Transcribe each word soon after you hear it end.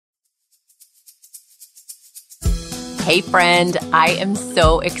Hey friend, I am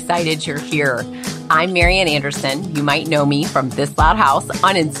so excited you're here. I'm Marianne Anderson. You might know me from This Loud House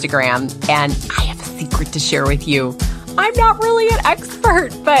on Instagram, and I have a secret to share with you. I'm not really an expert,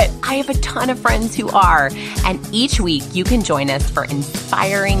 but I have a ton of friends who are. And each week you can join us for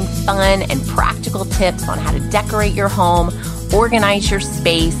inspiring, fun, and practical tips on how to decorate your home, organize your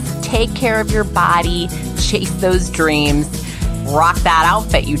space, take care of your body, chase those dreams, rock that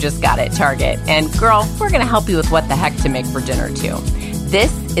outfit you just got at Target. And girl, we're going to help you with what the heck to make for dinner too.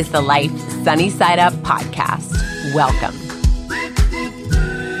 This is the Life Sunny Side Up podcast. Welcome.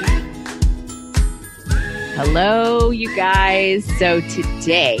 Hello, you guys. So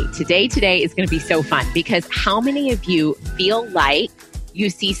today is going to be so fun because how many of you feel like you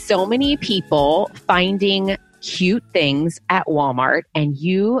see so many people finding cute things at Walmart and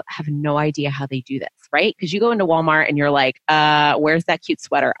you have no idea how they do this, right? Because you go into Walmart and you're like, where's that cute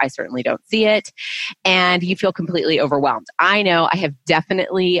sweater? I certainly don't see it. And you feel completely overwhelmed. I know I have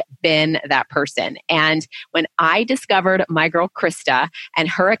definitely been that person. And when I discovered my girl Krista and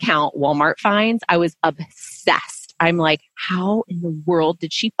her account, Walmart Finds, I was obsessed. I'm like, how in the world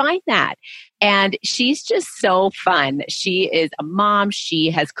did she find that? And she's just so fun. She is a mom. She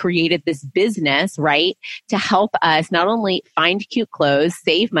has created this business, right, to help us not only find cute clothes,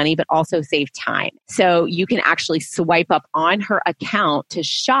 save money, but also save time. So you can actually swipe up on her account to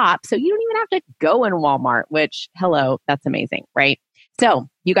shop. So you don't even have to go in Walmart, which, hello, that's amazing, right? So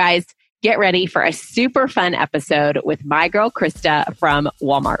you guys get ready for a super fun episode with my girl, Krista from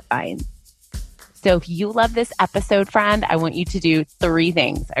Walmart Finds. So if you love this episode, friend, I want you to do 3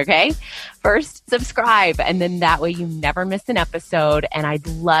 things, okay? First, subscribe, and then that way you never miss an episode. And I'd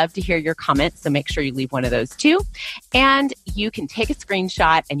love to hear your comments, so make sure you leave one of those too. And you can take a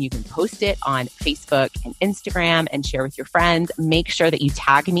screenshot and you can post it on Facebook and Instagram and share with your friends. Make sure that you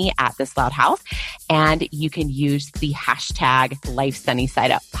tag me at This Loud House, and you can use the hashtag Life Sunny Side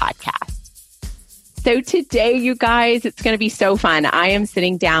Up podcast. So today, you guys, it's going to be so fun. I am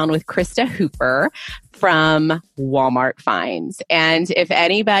sitting down with Krista Hooper from Walmart Finds. And if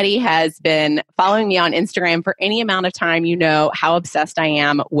anybody has been following me on Instagram for any amount of time, you know how obsessed I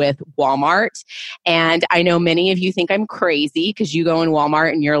am with Walmart. And I know many of you think I'm crazy because you go in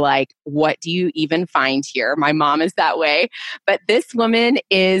Walmart and you're like, what do you even find here? My mom is that way. But this woman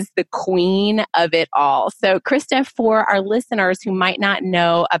is the queen of it all. So Krista, for our listeners who might not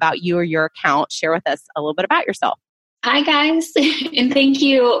know about you or your account, share with us a little bit about yourself. Hi, guys. And thank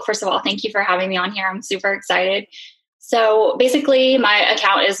you. First of all, thank you for having me on here. I'm super excited. So basically, my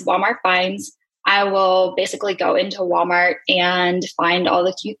account is Walmart Finds. I will basically go into Walmart and find all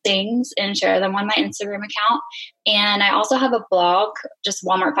the cute things and share them on my Instagram account. And I also have a blog, just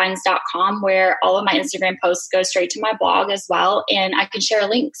walmartfinds.com, where all of my Instagram posts go straight to my blog as well. And I can share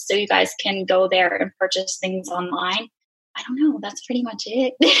links so you guys can go there and purchase things online. I don't know. That's pretty much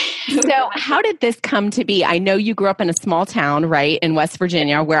it. So how did this come to be? I know you grew up in a small town, right, in West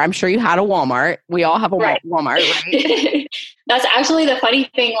Virginia, where I'm sure you had a Walmart. We all have a Walmart, right? That's actually the funny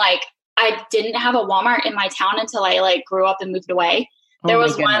thing. Like, I didn't have a Walmart in my town until I grew up and moved away. There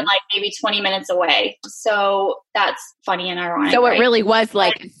was one maybe 20 minutes away. So that's funny and ironic. So it really was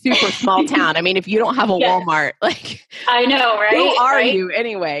a super small town. I mean, if you don't have a Walmart, I know, right? Who are you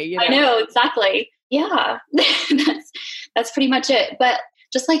anyway? You know? I know, exactly. Yeah, that's pretty much it. But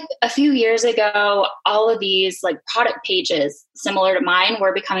just a few years ago, all of these product pages similar to mine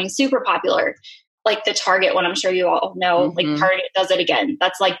were becoming super popular. Like the Target one, I'm sure you all know, Target does it again.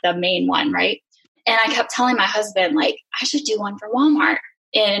 That's the main one, right? And I kept telling my husband, I should do one for Walmart.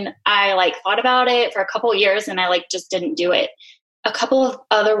 And I thought about it for a couple of years and I just didn't do it. A couple of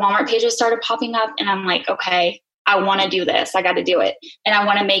other Walmart pages started popping up and I'm like, okay, I want to do this. I got to do it. And I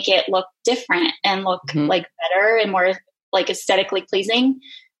want to make it look different and look better and more aesthetically pleasing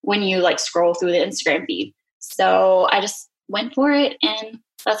when you scroll through the Instagram feed. So I just went for it and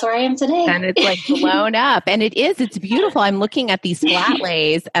that's where I am today. And it's blown up. And it's beautiful. I'm looking at these flat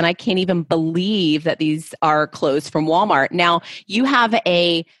lays and I can't even believe that these are clothes from Walmart. Now you have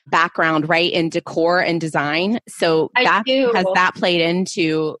a background, right, in decor and design. So has that played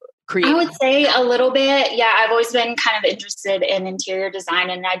into creating? I would say a little bit. Yeah, I've always been kind of interested in interior design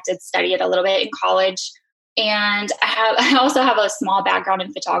and I did study it a little bit in college. And I also have a small background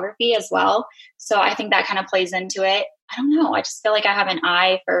in photography as well. So I think that kind of plays into it. I don't know. I just feel like I have an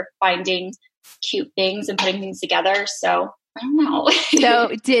eye for finding cute things and putting things together. So I don't know.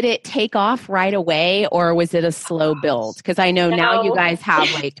 So did it take off right away or was it a slow build? Because I know now you guys have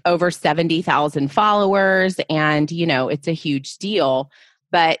over 70,000 followers and, it's a huge deal.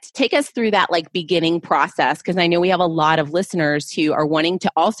 But take us through that like beginning process, because I know we have a lot of listeners who are wanting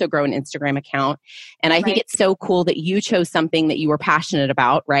to also grow an Instagram account. And I think it's so cool that you chose something that you were passionate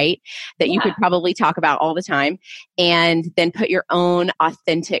about, right? That you could probably talk about all the time, and then put your own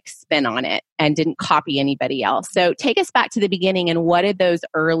authentic spin on it and didn't copy anybody else. So take us back to the beginning, and what did those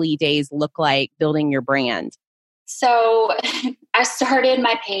early days look like building your brand? So I started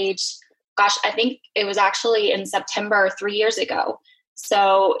my page, I think it was actually in September 3 years ago.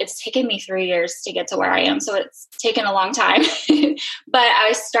 So it's taken me 3 years to get to where I am. So it's taken a long time. But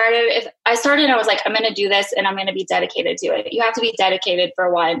I started, I was like, I'm going to do this and I'm going to be dedicated to it. You have to be dedicated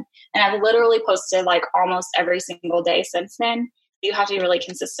for one. And I've literally posted like almost every single day since then. You have to be really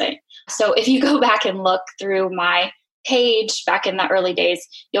consistent. So if you go back and look through my page back in the early days,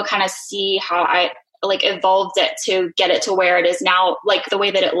 you'll kind of see how I like evolved it to get it to where it is now, like the way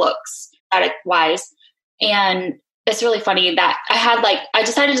that it looks aesthetic wise. And it's really funny that I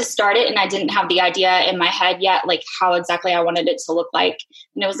decided to start it and I didn't have the idea in my head yet, like how exactly I wanted it to look like.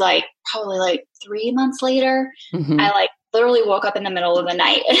 And it was like probably like 3 months later, I like literally woke up in the middle of the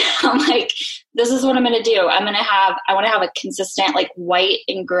night and I'm like, this is what I'm going to do. I want to have a consistent like white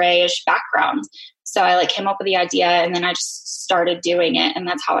and grayish background. So I like came up with the idea and then I just started doing it. And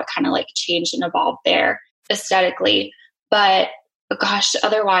that's how it kind of like changed and evolved there aesthetically. But gosh,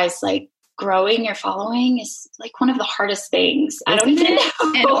 otherwise, like growing your following is like one of the hardest things. I don't even know.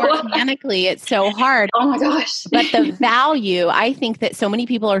 And organically, it's so hard. Oh my gosh. But the value, I think that so many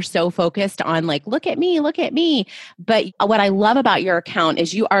people are so focused on like, look at me, look at me. But what I love about your account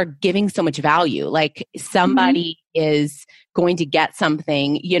is you are giving so much value. Like somebody is going to get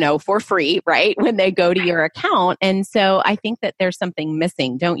something, you know, for free, right? When they go to your account. And so I think that there's something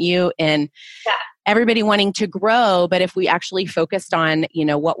missing, don't you? And everybody wanting to grow, but if we actually focused on, you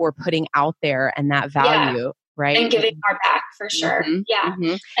know, what we're putting out there and that value, right? And giving more back for sure.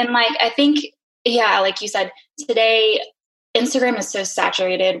 And like, I think, like you said, today, Instagram is so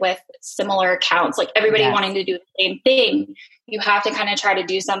saturated with similar accounts, like everybody wanting to do the same thing. You have to kind of try to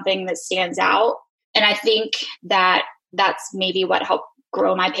do something that stands out. And I think that that's maybe what helped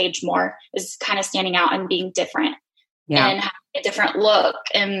grow my page more, is kind of standing out and being different. And having a different look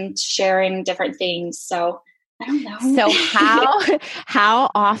and sharing different things. So I don't know. So how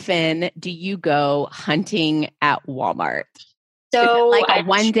often do you go hunting at Walmart? So like a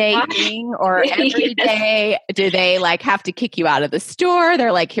one day thing, or every day? Do they like have to kick you out of the store?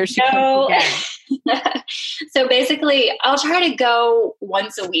 They're like, here she comes again. So basically I'll try to go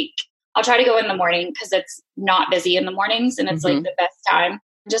once a week. I'll try to go in the morning because it's not busy in the mornings and it's like the best time.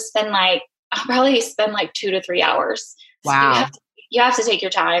 I'll probably spend like 2 to 3 hours. Wow. So you have to take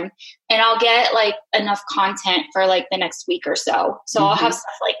your time, and I'll get like enough content for like the next week or so. So I'll have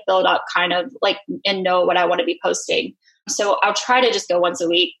stuff like build up kind of like and know what I want to be posting. So I'll try to just go once a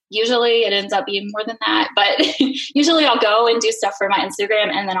week. Usually it ends up being more than that, but usually I'll go and do stuff for my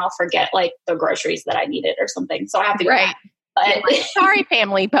Instagram and then I'll forget like the groceries that I needed or something. So I have to go back. But like, sorry,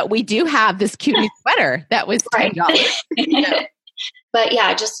 family, but we do have this cute new sweater that was $10. But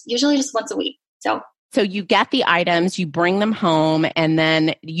yeah, usually just once a week. So you get the items, you bring them home, and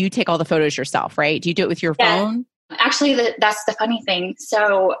then you take all the photos yourself, right? Do you do it with your phone? Actually, that's the funny thing.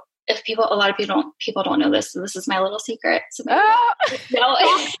 So a lot of people don't know this. So this is my little secret. So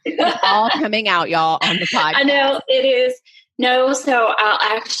it's all coming out, y'all, on the podcast. I know it is. No, so I'll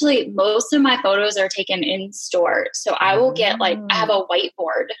actually, most of my photos are taken in store. So I will get I have a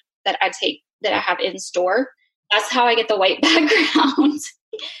whiteboard that I have in store. That's how I get the white background.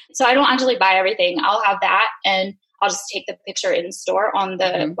 So I don't actually buy everything. I'll have that and I'll just take the picture in store on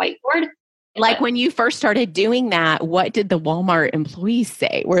the whiteboard. Like when you first started doing that, what did the Walmart employees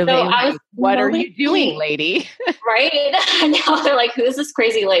say? Were they like, what are you doing, lady? Right? And now they're like, who is this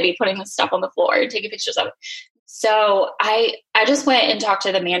crazy lady putting this stuff on the floor and taking pictures of it? So I just went and talked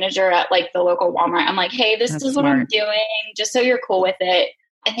to the manager at like the local Walmart. I'm like, hey, this is what I'm doing, just so you're cool with it.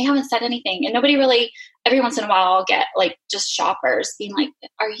 And they haven't said anything. And nobody really, every once in a while I'll get like just shoppers being like,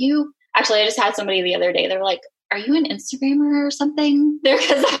 actually I just had somebody the other day. They're like, are you an Instagrammer or something?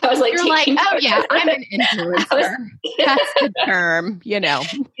 Because I was like, you're like, oh yeah, I'm an influencer. That's the term, you know.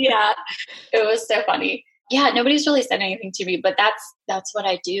 Yeah, it was so funny. Yeah, nobody's really said anything to me, but that's what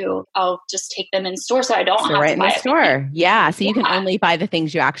I do. I'll just take them in store so I don't have to buy in the store. Yeah, so you can only buy the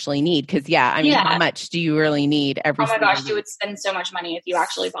things you actually need. Because how much do you really need every? Oh my gosh, you would spend so much money if you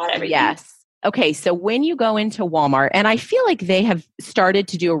actually bought everything. Yes. Okay, so when you go into Walmart, and I feel like they have started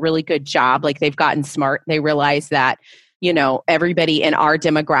to do a really good job, like they've gotten smart. They realize that, you know, everybody in our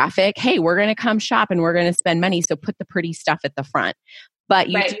demographic, hey, we're going to come shop and we're going to spend money. So put the pretty stuff at the front. But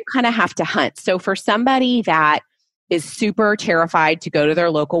you do kind of have to hunt. So for somebody that is super terrified to go to their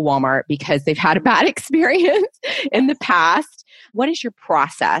local Walmart because they've had a bad experience in the past. What is your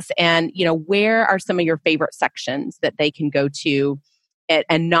process? And, where are some of your favorite sections that they can go to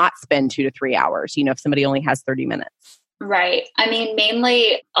and not spend 2 to 3 hours, if somebody only has 30 minutes? Right. I mean,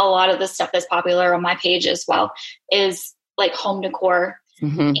 mainly a lot of the stuff that's popular on my page as well is like home decor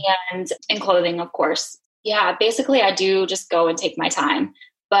and clothing, of course. Yeah, basically I do just go and take my time.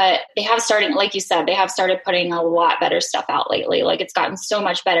 But they have started, like you said, they have started putting a lot better stuff out lately. Like it's gotten so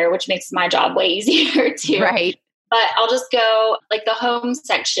much better, which makes my job way easier too. Right. But I'll just go like the home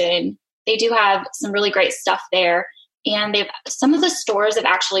section. They do have some really great stuff there. And some of the stores have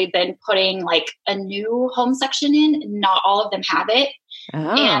actually been putting like a new home section in. Not all of them have it. Oh.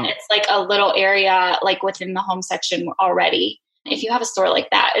 And it's like a little area like within the home section already. If you have a store like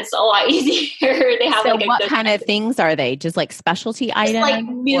that, it's a lot easier. They have so what kind of things are they? Just like specialty items? Like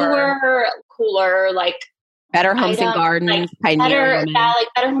newer, cooler, like Better Homes and Gardens, like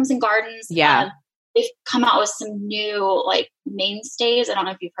Better Homes and Gardens. Yeah. They've come out with some new like mainstays. I don't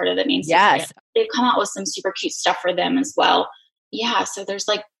know if you've heard of the mainstays. Yes. They've come out with some super cute stuff for them as well. Yeah. So there's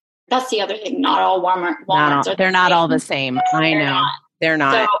like, that's the other thing. Not all Walmarts they're not all the same. I know. They're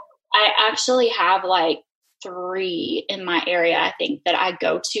not. So I actually have like 3 in my area, I think, that I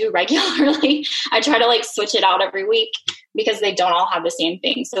go to regularly. I try to like switch it out every week because they don't all have the same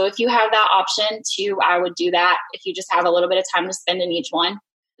thing. So if you have that option too, I would do that if you just have a little bit of time to spend in each one.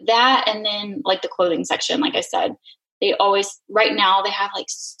 That, and then like the clothing section, like I said, right now they have like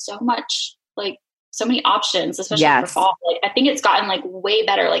so many options, especially for fall. Like, I think it's gotten like way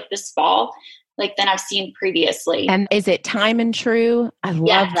better like this fall, like than I've seen previously. And is it Time and True? I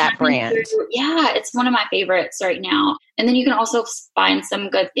love that brand. Yeah, it's one of my favorites right now. And then you can also find some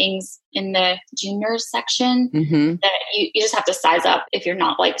good things in the juniors section that you just have to size up if you're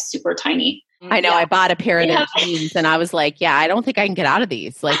not like super tiny. I know. I bought a pair of their jeans and I was like, I don't think I can get out of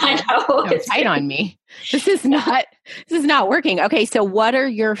these. Like, I know. It's tight on me. This is not working. Okay. So what are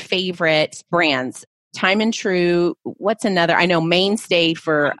your favorite brands? Time and True. What's another? I know Mainstay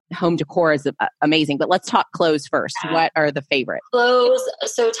for home decor is amazing, but let's talk clothes first. Yeah. What are the favorites? Clothes.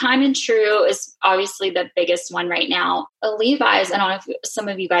 So Time and True is obviously the biggest one right now. Levi's, I don't know if some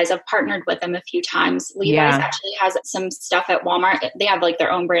of you guys have partnered with them a few times. Levi's actually has some stuff at Walmart. They have like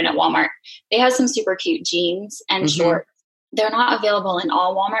their own brand at Walmart. They have some super cute jeans and shorts. They're not available in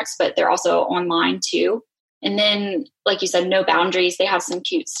all Walmarts, but they're also online too. And then, like you said, No Boundaries. They have some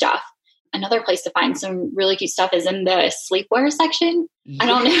cute stuff. Another place to find some really cute stuff is in the sleepwear section. I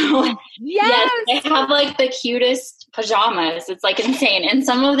don't know. Yes. They have like the cutest pajamas. It's like insane. And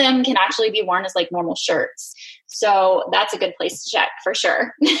some of them can actually be worn as like normal shirts. So that's a good place to check for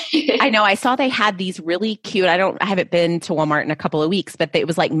sure. I know. I saw they had these really cute, I haven't been to Walmart in a couple of weeks, but it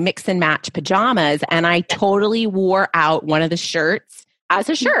was like mix and match pajamas. And I totally wore out one of the shirts as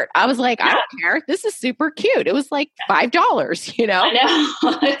a shirt. I was like, I don't care. This is super cute. It was like $5, I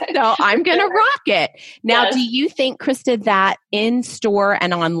know. So I'm going to rock it. Now, do you think, Krista, that in store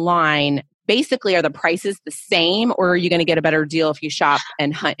and online, basically are the prices the same, or are you going to get a better deal if you shop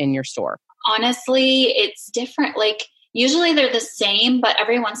and hunt in your store? Honestly, it's different. Like usually they're the same, but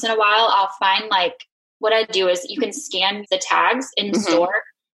every once in a while I'll find like what I do is you can scan the tags in store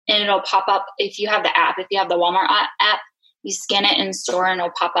and it'll pop up if you have the app, if you have the Walmart app. You scan it in store and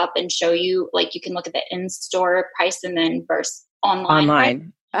it'll pop up and show you, like, you can look at the in-store price and then versus online.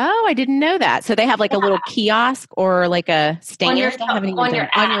 Price. Oh, I didn't know that. So they have like a little kiosk or like a stand on your phone. On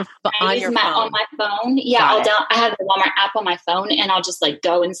my phone. Yeah, I have the Walmart app on my phone and I'll just like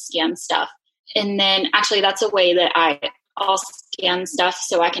go and scan stuff. And then actually that's a way that I'll scan stuff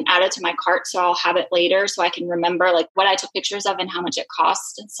so I can add it to my cart so I'll have it later so I can remember like what I took pictures of and how much it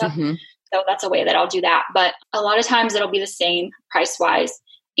cost and stuff. So that's a way that I'll do that. But a lot of times it'll be the same price-wise.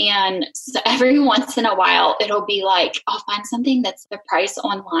 And so every once in a while, it'll be like, I'll find something that's the price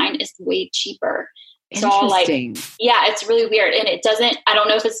online is way cheaper. So I'll like, it's really weird. And it doesn't, I don't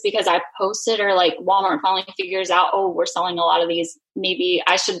know if it's because I posted or like Walmart finally figures out, we're selling a lot of these. Maybe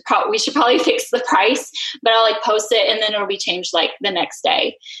we should probably fix the price, but I'll like post it and then it'll be changed like the next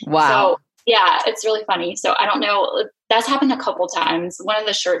day. Wow. So yeah, it's really funny. So I don't know. That's happened a couple times. One of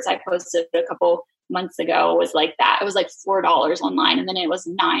the shirts I posted a couple months ago was like that. It was like $4 online and then it was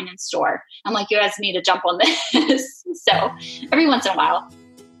 $9 in store. I'm like, you guys need to jump on this. So every once in a while.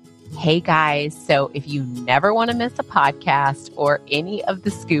 Hey guys, so if you never want to miss a podcast or any of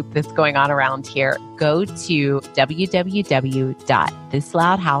the scoop that's going on around here, go to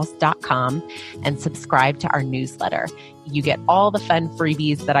www.thisloudhouse.com and subscribe to our newsletter. You get all the fun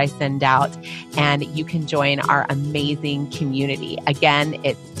freebies that I send out, and you can join our amazing community. Again,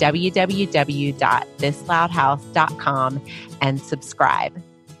 it's www.thisloudhouse.com and subscribe.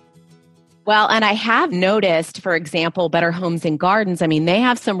 Well, and I have noticed, for example, Better Homes and Gardens, I mean, they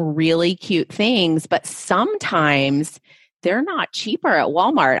have some really cute things, but sometimes they're not cheaper at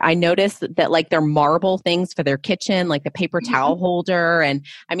Walmart. I noticed that like their marble things for their kitchen, like the paper towel holder. And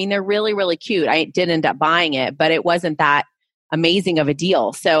I mean, they're really, really cute. I did end up buying it, but it wasn't that amazing of a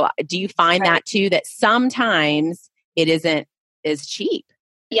deal. So do you find that too, that sometimes it isn't as cheap?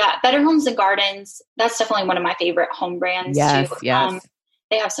 Yeah. Better Homes and Gardens, that's definitely one of my favorite home brands too. Yes.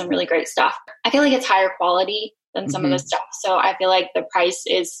 They have some really great stuff. I feel like it's higher quality than some of the stuff. So I feel like the price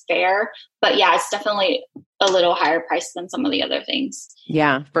is fair, but yeah, it's definitely a little higher price than some of the other things.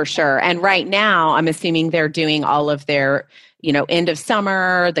 Yeah, for sure. And right now, I'm assuming they're doing all of their, end of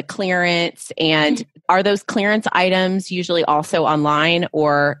summer, the clearance. And are those clearance items usually also online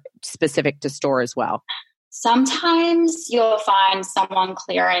or specific to store as well? Sometimes you'll find some on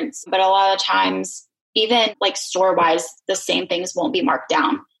clearance, but a lot of times, even like store wise, the same things won't be marked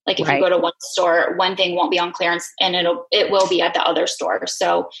down. Like if you go to one store, one thing won't be on clearance and it will be at the other store.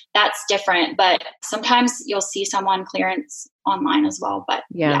 So that's different. But sometimes you'll see some on clearance online as well. But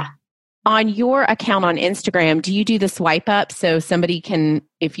yeah. On your account on Instagram, do you do the swipe up so somebody can,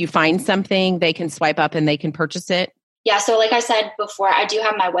 if you find something, they can swipe up and they can purchase it? Yeah. So like I said before, I do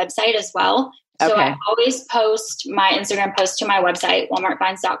have my website as well. So I always post my Instagram post to my website,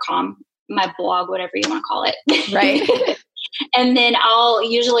 walmartfinds.com. My blog, whatever you want to call it. Right. And then I'll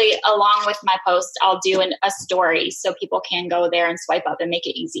usually, along with my post, I'll do a story so people can go there and swipe up and make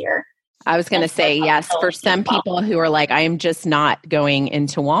it easier. I was going to say, yes, for some people who are like, I am just not going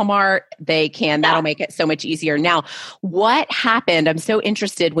into Walmart, they can, that'll make it so much easier. Now, what happened? I'm so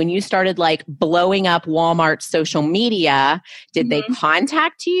interested when you started like blowing up Walmart's social media, did they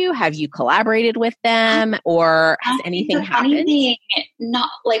contact you? Have you collaborated with them or has anything happened?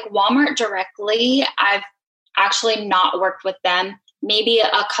 Not like Walmart directly. I've actually not worked with them. Maybe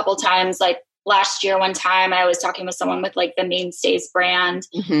a couple times, like last year, one time I was talking with someone with like the Mainstays brand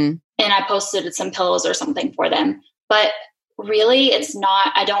and I posted some pillows or something for them. But really, it's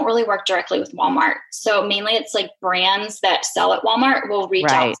not, I don't really work directly with Walmart. So mainly it's like brands that sell at Walmart will reach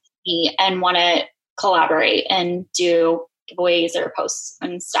out to me and want to collaborate and do giveaways or posts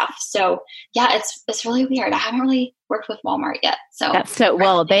and stuff. So yeah, it's really weird. I haven't really worked with Walmart yet. So that's so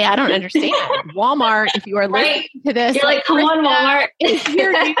well. I don't understand Walmart. If you are listening to this, you're like, come on, Walmart, is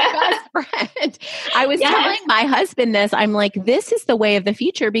your new best friend. I was telling my husband this. I'm like, this is the way of the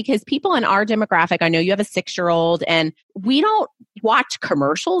future because people in our demographic. I know you have a 6-year-old, and we don't watch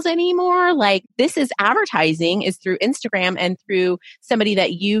commercials anymore. Like this is advertising is through Instagram and through somebody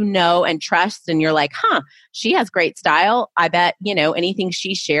that you know and trust, and you're like, she has great style. I bet anything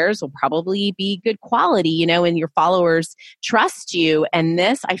she shares will probably be good quality. And your followers trust you. And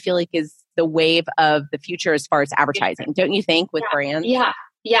this, I feel like, is the wave of the future as far as advertising. Don't you think with brands? Yeah,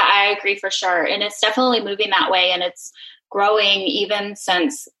 I agree for sure. And it's definitely moving that way. And it's growing even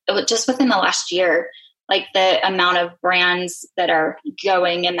since just within the last year, like the amount of brands that are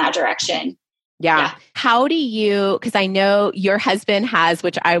going in that direction. Yeah. How do you, because I know your husband has,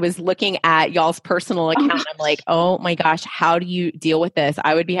 which I was looking at y'all's personal account. I'm like, oh my gosh, how do you deal with this?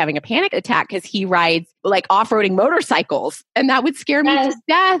 I would be having a panic attack because he rides like off-roading motorcycles and that would scare me to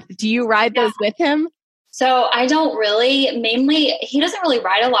death. Do you ride those with him? So I don't really, mainly, he doesn't really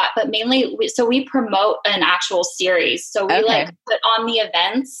ride a lot, but mainly, we promote an actual series. So we like put on the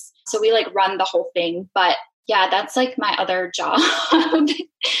events. So we like run the whole thing, but yeah, that's like my other job,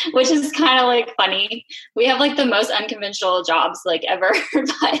 which is kind of like funny. We have like the most unconventional jobs like ever.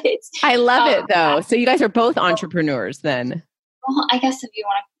 But I love it though. So you guys are both entrepreneurs then. Well, I guess if you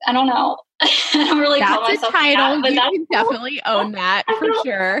want to, I don't know. I don't really call myself a title. that, but you can definitely own that for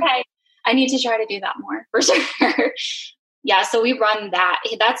sure. Okay. I need to try to do that more for sure. Yeah, so we run that.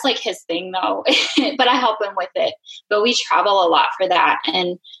 That's like his thing though, but I help him with it. But we travel a lot for that.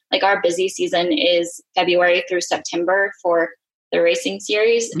 And like our busy season is February through September for the racing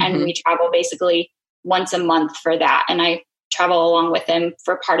series. And we travel basically once a month for that. And I travel along with him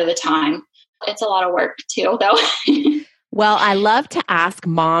for part of the time. It's a lot of work too, though. Well, I love to ask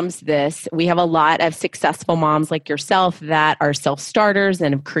moms this. We have a lot of successful moms like yourself that are self-starters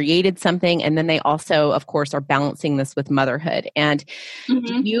and have created something. And then they also, of course, are balancing this with motherhood. And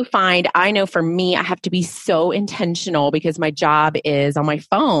do you find, I know for me, I have to be so intentional because my job is on my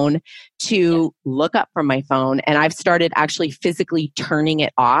phone to look up from my phone. And I've started actually physically turning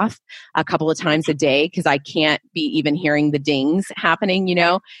it off a couple of times a day because I can't be even hearing the dings happening,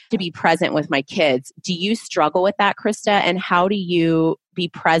 to be present with my kids. Do you struggle with that, Krista? And how do you be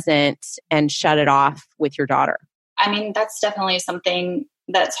present and shut it off with your daughter? I mean, that's definitely something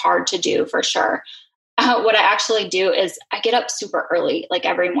that's hard to do for sure. What I actually do is I get up super early, like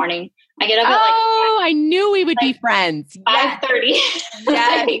every morning. I get up at I knew we would be friends. 5:30.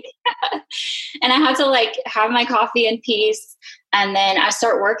 Yes. And I have to have my coffee in peace. And then I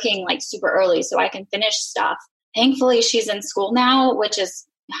start working super early so I can finish stuff. Thankfully, she's in school now, which is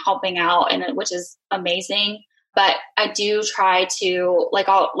helping out and which is amazing. But I do try to, like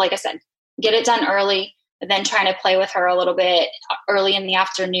I said, get it done early, then trying to play with her a little bit early in the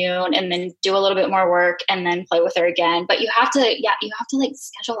afternoon and then do a little bit more work and then play with her again. But you have to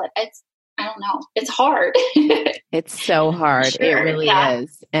schedule it. I don't know. It's hard. It's so hard. Sure, it really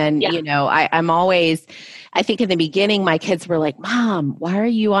is. And, I'm always, I think in the beginning, my kids were like, Mom, why are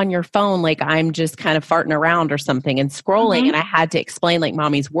you on your phone? Like I'm just kind of farting around or something and scrolling. And I had to explain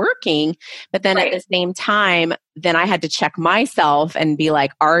Mommy's working. But then at the same time, then I had to check myself and be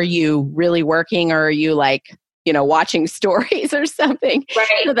like, are you really working or are you watching stories or something?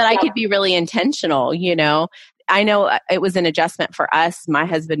 Right. So that I could be really intentional, I know it was an adjustment for us, my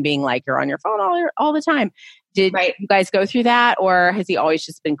husband being like, you're on your phone all the time. Did you guys go through that or has he always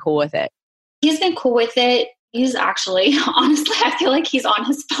just been cool with it? He's been cool with it. He's actually, honestly, I feel like he's on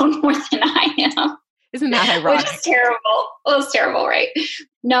his phone more than I am. Isn't that ironic? Which is terrible. Well, it's terrible, right?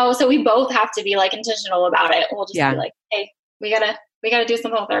 No, so we both have to be intentional about it. We'll just be like, hey, we gotta do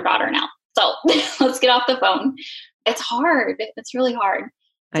something with our daughter now. So let's get off the phone. It's hard. It's really hard.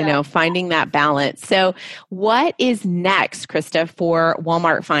 I know, finding that balance. So what is next, Krista, for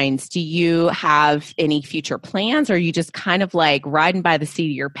Walmart Finds? Do you have any future plans or are you just kind of riding by the seat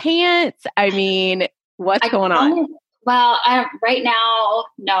of your pants? I mean, what's going on? Well, right now,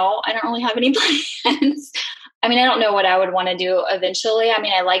 no, I don't really have any plans. I mean, I don't know what I would want to do eventually. I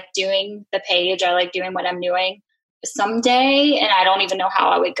mean, I like doing the page. I like doing what I'm doing someday. And I don't even know how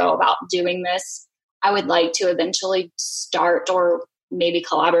I would go about doing this. I would like to eventually start or maybe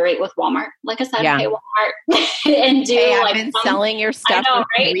collaborate with Walmart. Like I said, pay Walmart and do I've been selling your stuff for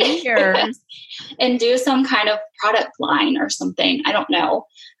 3 years. And do some kind of product line or something. I don't know.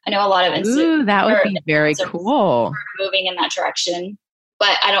 I know a lot of Ooh, that would be very cool. Moving in that direction.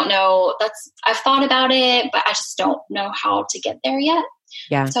 But I don't know. I've thought about it, but I just don't know how to get there yet.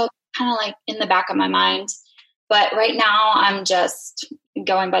 Yeah. So kind of in the back of my mind. But right now I'm just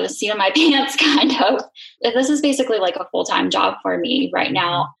going by the seat of my pants, kind of. This is basically a full-time job for me right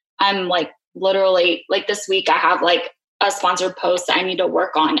now. I'm literally this week I have a sponsored post that I need to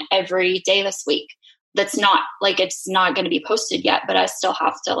work on every day this week. That's not it's not going to be posted yet, but I still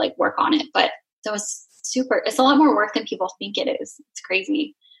have to work on it. But that was it's a lot more work than people think it is. It's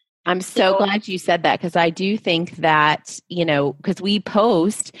crazy. I'm so glad you said that because I do think that, because we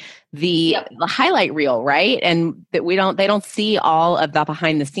post the highlight reel, right? And that they don't see all of the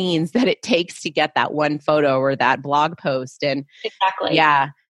behind the scenes that it takes to get that one photo or that blog post. And exactly. Yeah.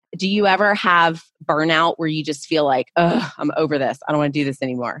 Do you ever have burnout where you just feel like, oh, I'm over this. I don't want to do this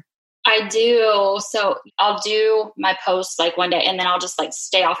anymore? I do. So I'll do my posts one day and then I'll just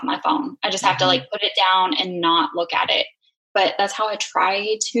stay off my phone. I just have to put it down and not look at it. But that's how I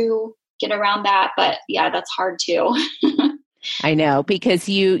try to get around that. But yeah, that's hard too. I know because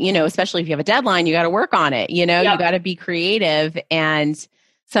you especially if you have a deadline, you got to work on it. You got to be creative. And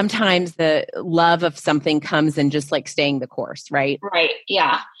sometimes the love of something comes in just staying the course, right? Right.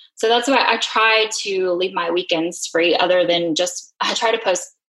 Yeah. So that's why I try to leave my weekends free other than I try to post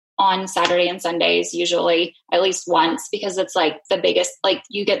on Saturday and Sundays, usually at least once, because it's the biggest,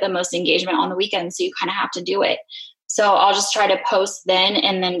 you get the most engagement on the weekend. So you kind of have to do it. So I'll just try to post then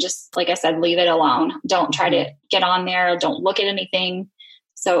and then just, like I said, leave it alone. Don't try to get on there. Don't look at anything.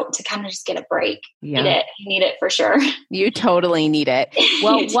 So to kind of just get a break. You need it for sure. You totally need it.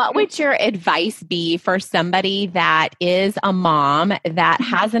 Well, what would your advice be for somebody that is a mom that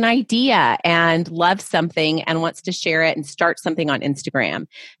has an idea and loves something and wants to share it and start something on Instagram?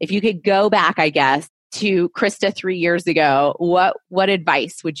 If you could go back, I guess, to Krista 3 years ago, what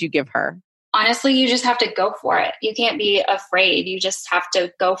advice would you give her? Honestly, you just have to go for it. You can't be afraid. You just have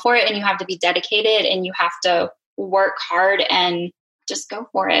to go for it and you have to be dedicated and you have to work hard and just go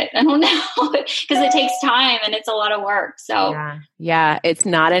for it. I don't know, because it takes time and it's a lot of work. So yeah, it's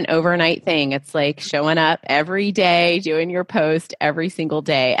not an overnight thing. It's like showing up every day, doing your post every single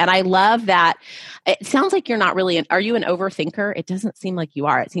day. And I love that. It sounds like you're not really are you an overthinker? It doesn't seem like you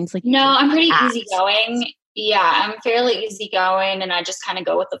are. It seems like no, I'm pretty easygoing. Yeah, I'm fairly easygoing, and I just kind of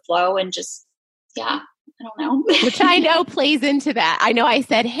go with the flow and just I don't know. Which I know plays into that. I know I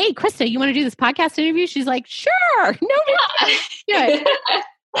said, hey, Krista, you want to do this podcast interview? She's like, sure. No, good.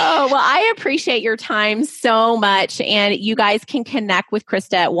 Oh, well, I appreciate your time so much. And you guys can connect with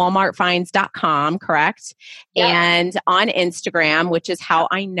Krista at walmartfinds.com, correct? Yep. And on Instagram, which is how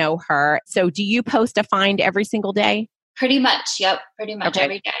I know her. So do you post a find every single day? Pretty much. Yep. Pretty much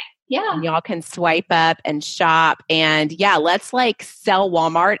every day. Yeah. And y'all can swipe up and shop. And let's like sell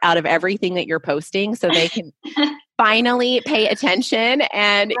Walmart out of everything that you're posting so they can finally pay attention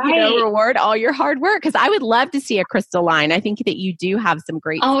and, reward all your hard work. Because I would love to see a Krista line. I think that you do have some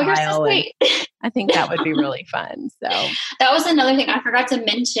great style. You're so sweet. I think that would be really fun. So that was another thing I forgot to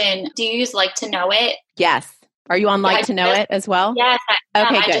mention. Do you use Like to Know It? Yes. Are you on Like to Know It as well? Yes. Okay,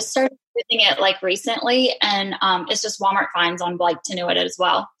 good. I just started using it like recently, and it's just Walmart Finds on Like to Know It as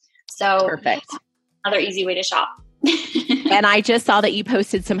well. So perfect. Another easy way to shop. And I just saw that you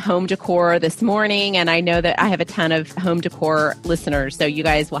posted some home decor this morning, and I know that I have a ton of home decor listeners, so you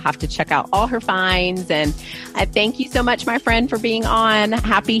guys will have to check out all her finds. And I thank you so much, my friend, for being on.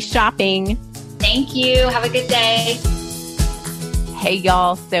 Happy shopping. Thank you. Have a good day. Hey,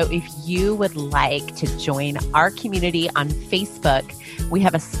 y'all. So if you would like to join our community on Facebook, we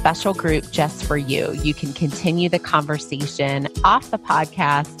have a special group just for you. You can continue the conversation off the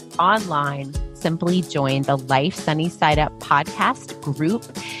podcast online. Simply join the Life Sunny Side Up podcast group.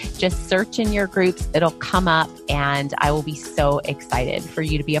 Just search in your groups. It'll come up, and I will be so excited for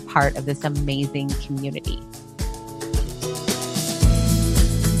you to be a part of this amazing community.